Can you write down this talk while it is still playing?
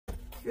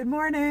Good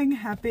morning.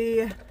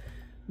 Happy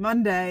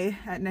Monday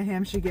at New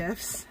Hampshire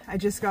Gifts. I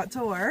just got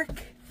to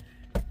work.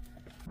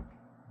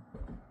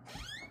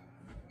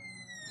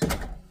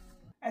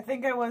 I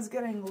think I was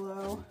getting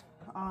low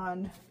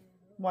on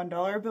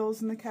 $1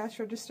 bills in the cash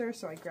register,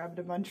 so I grabbed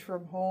a bunch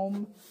from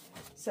home.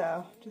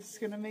 So just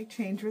gonna make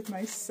change with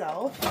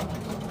myself.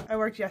 I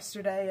worked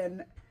yesterday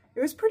and it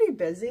was pretty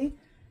busy,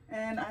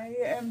 and I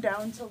am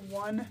down to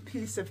one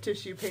piece of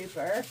tissue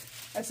paper.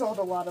 I sold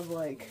a lot of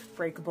like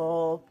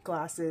breakable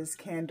glasses,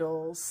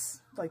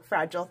 candles, like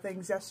fragile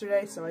things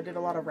yesterday, so I did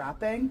a lot of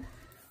wrapping.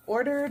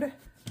 Ordered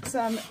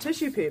some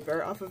tissue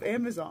paper off of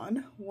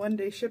Amazon,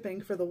 1-day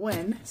shipping for the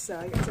win, so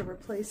I get to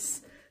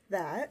replace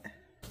that.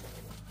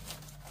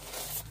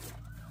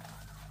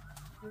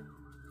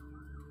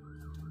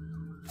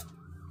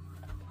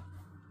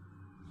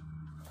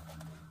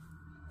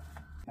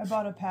 I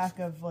bought a pack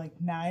of like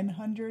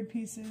 900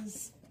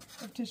 pieces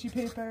of tissue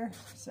paper,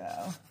 so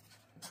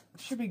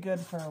should be good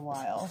for a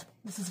while.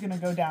 This is gonna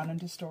go down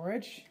into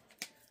storage.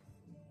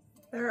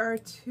 There are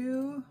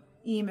 2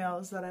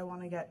 emails that I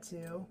want to get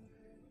to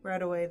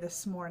right away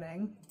this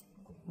morning.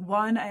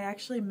 One, I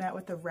actually met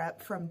with a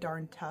rep from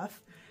Darn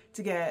Tough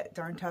to get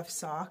Darn Tough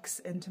socks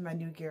into my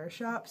new gear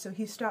shop. So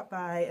he stopped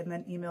by and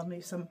then emailed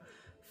me some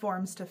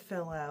forms to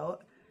fill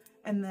out.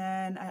 And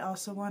then I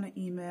also want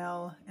to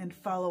email and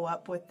follow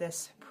up with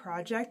this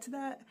project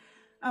that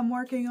I'm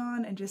working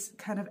on and just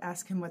kind of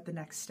ask him what the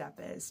next step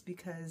is,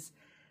 because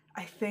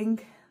I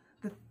think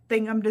the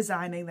thing I'm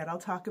designing that I'll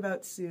talk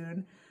about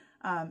soon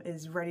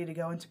is ready to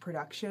go into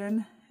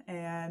production,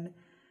 and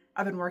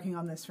I've been working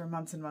on this for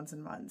months and months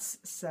and months,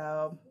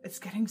 so it's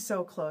getting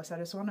so close. I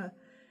just want to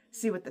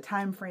see what the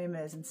time frame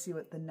is and see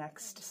what the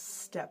next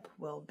step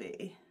will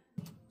be.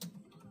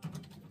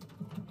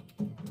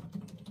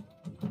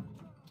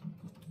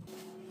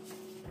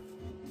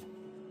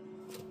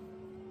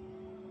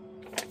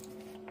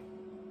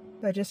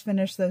 I just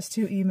finished those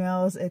 2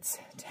 emails. It's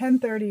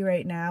 10:30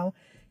 right now.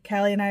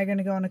 Callie and I are going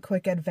to go on a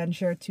quick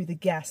adventure to the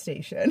gas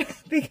station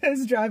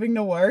because driving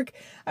to work,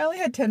 I only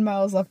had 10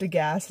 miles left of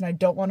gas, and I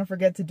don't want to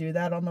forget to do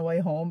that on the way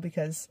home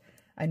because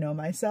I know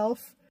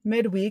myself.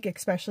 Midweek,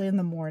 especially in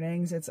the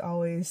mornings, it's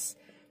always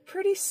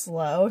pretty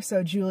slow.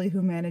 So Julie,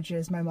 who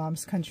manages my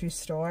mom's country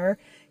store,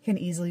 can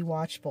easily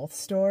watch both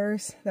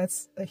stores.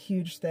 That's a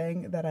huge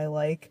thing that I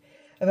like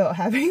about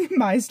having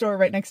my store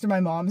right next to my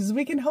mom's, is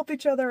we can help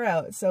each other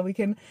out. So we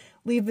can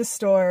leave the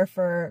store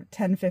for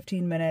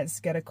 10-15 minutes,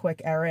 get a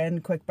quick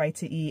errand, quick bite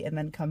to eat, and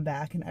then come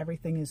back and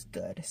everything is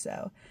good.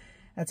 So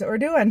that's what we're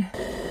doing.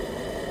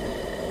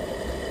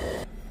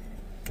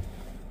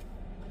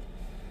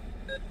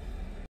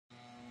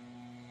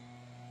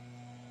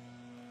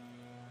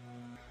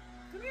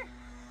 Come here.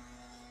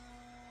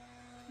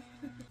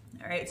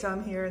 All right, so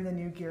I'm here in the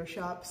new gear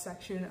shop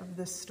section of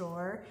the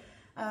store.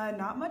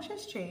 Not much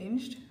has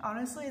changed.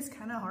 Honestly, it's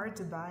kind of hard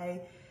to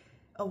buy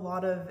a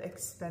lot of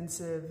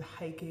expensive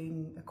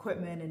hiking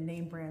equipment and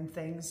name brand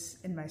things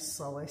in my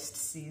slowest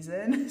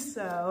season.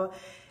 So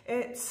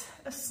it's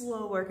a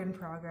slow work in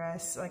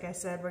progress. Like I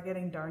said, we're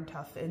getting Darn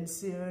Tough in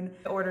soon.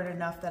 I ordered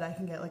enough that I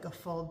can get like a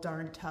full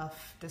Darn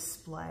Tough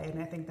display,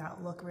 and I think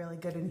that'll look really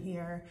good in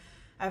here.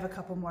 I have a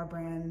couple more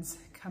brands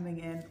coming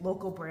in,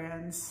 local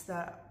brands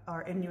that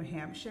are in New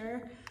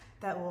Hampshire,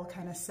 that will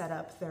kind of set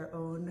up their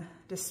own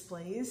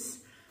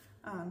displays.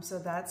 So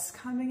that's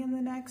coming in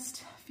the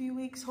next few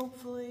weeks,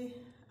 hopefully.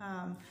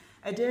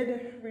 I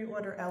did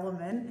reorder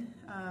Element.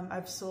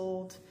 I've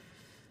sold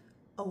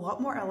a lot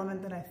more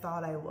Element than I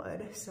thought I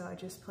would. So I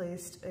just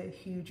placed a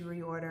huge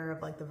reorder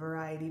of like the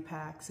variety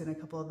packs and a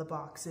couple of the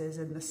boxes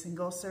and the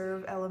single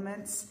serve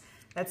Elements.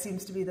 That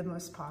seems to be the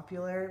most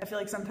popular. I feel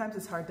like sometimes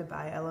it's hard to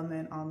buy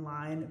Element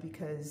online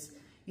because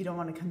you don't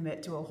want to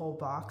commit to a whole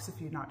box if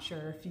you're not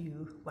sure if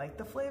you like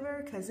the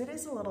flavor, because it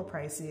is a little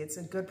pricey. It's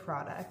a good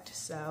product,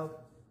 so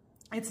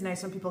it's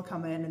nice when people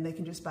come in and they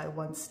can just buy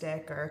 1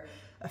 stick or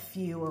a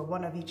few or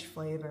one of each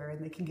flavor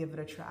and they can give it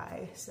a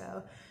try.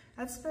 So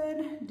that's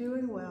been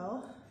doing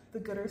well. The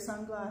Gooder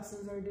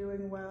sunglasses are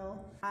doing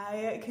well.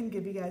 I can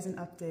give you guys an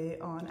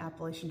update on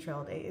Appalachian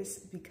Trail Days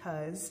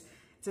because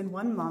it's in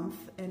 1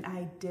 month and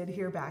I did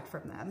hear back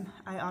from them.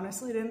 I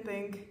honestly didn't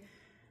think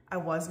I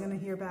was gonna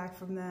hear back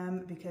from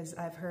them because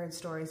I've heard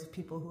stories of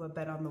people who have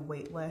been on the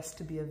wait list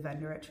to be a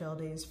vendor at Trail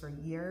Days for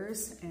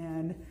years,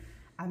 and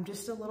I'm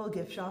just a little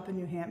gift shop in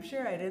New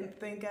Hampshire. I didn't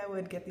think I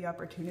would get the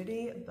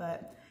opportunity,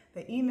 but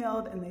they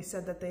emailed and they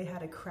said that they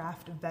had a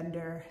craft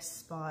vendor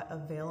spot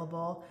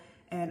available,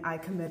 and I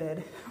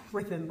committed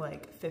within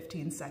like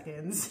 15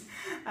 seconds.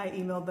 I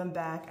emailed them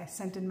back, I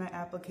sent in my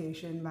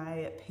application,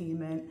 my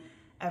payment,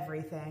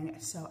 everything.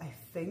 So I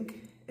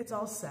think it's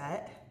all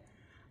set.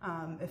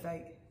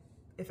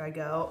 If I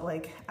go,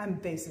 like, I'm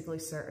basically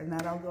certain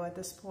that I'll go at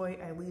this point.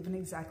 I leave in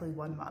exactly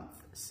 1 month.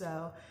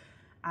 So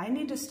I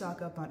need to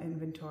stock up on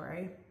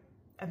inventory.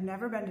 I've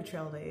never been to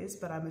Trail Days,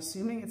 but I'm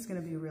assuming it's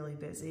gonna be really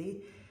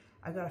busy.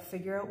 I've got to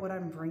figure out what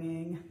I'm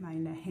bringing, my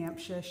New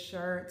Hampshire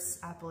shirts,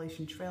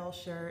 Appalachian Trail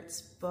shirts,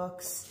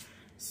 books,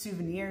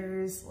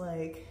 souvenirs,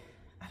 like,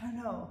 I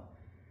don't know.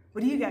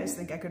 What do you guys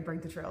think I could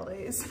bring to trail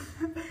days?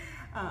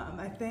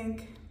 I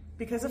think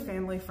because a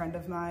family friend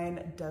of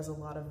mine does a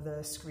lot of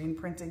the screen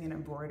printing and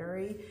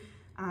embroidery,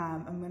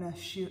 I'm gonna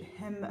shoot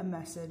him a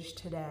message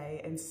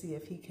today and see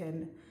if he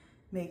can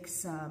make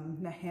some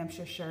New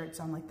Hampshire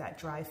shirts on like that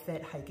dry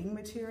fit hiking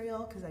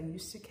material, because I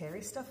used to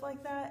carry stuff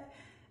like that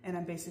and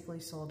I'm basically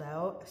sold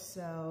out.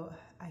 So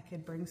I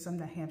could bring some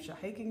New Hampshire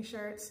hiking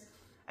shirts.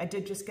 I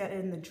did just get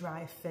in the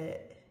dry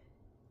fit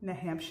New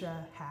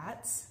Hampshire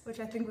hats, which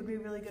I think would be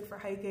really good for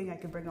hiking. I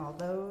could bring all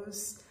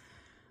those.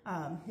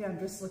 Yeah, I'm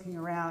just looking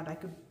around. I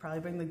could probably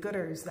bring the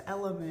Gooders, the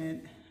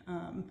Element,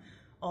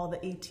 all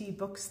the AT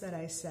books that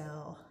I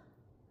sell.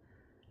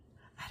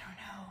 I don't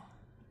know.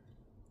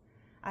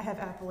 I have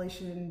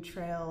Appalachian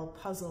Trail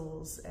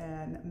puzzles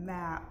and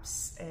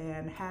maps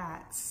and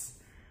hats.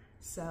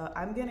 So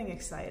I'm getting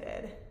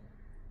excited.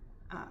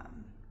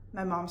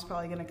 My mom's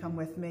probably gonna come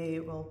with me.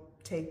 We'll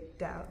take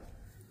down.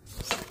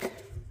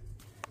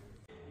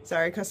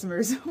 Sorry,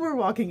 customers were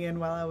walking in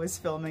while I was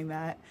filming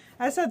that.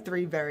 I just had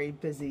 3 very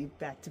busy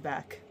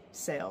back-to-back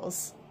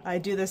sales. I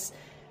do this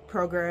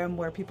program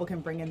where people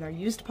can bring in their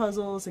used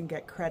puzzles and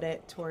get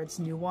credit towards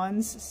new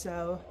ones.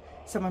 So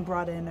someone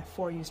brought in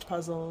 4 used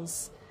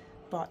puzzles,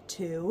 bought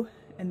 2,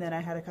 and then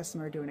I had a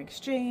customer do an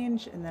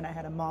exchange, and then I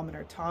had a mom and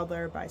her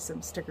toddler buy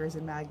some stickers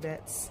and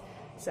magnets.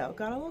 So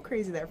got a little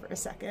crazy there for a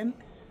second.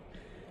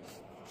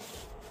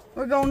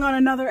 We're going on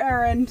another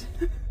errand.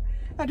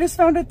 I just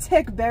found a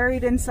tick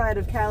buried inside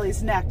of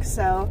Callie's neck,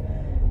 so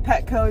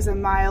Petco's a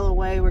mile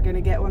away. We're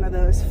gonna get one of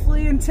those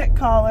flea and tick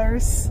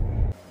collars.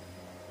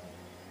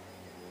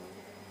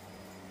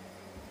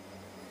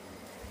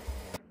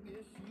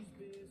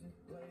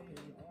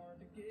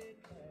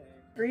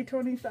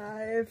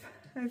 3:25.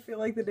 I feel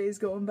like the day's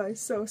going by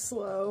so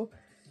slow,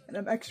 and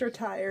I'm extra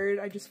tired.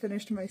 I just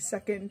finished my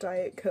 2nd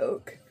Diet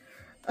Coke,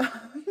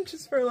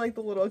 just for like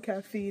the little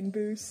caffeine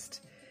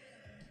boost.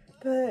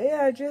 But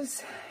yeah,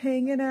 just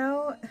hanging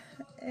out,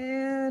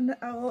 and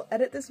I'll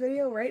edit this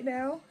video right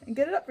now and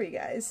get it up for you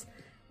guys.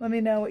 Let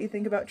me know what you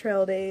think about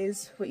trail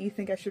days, what you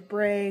think I should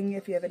bring,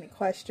 if you have any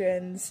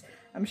questions.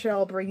 I'm sure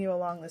I'll bring you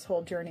along this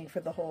whole journey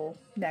for the whole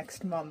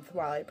next month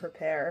while I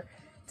prepare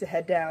to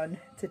head down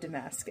to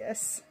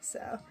Damascus.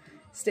 So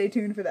stay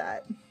tuned for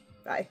that.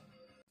 Bye.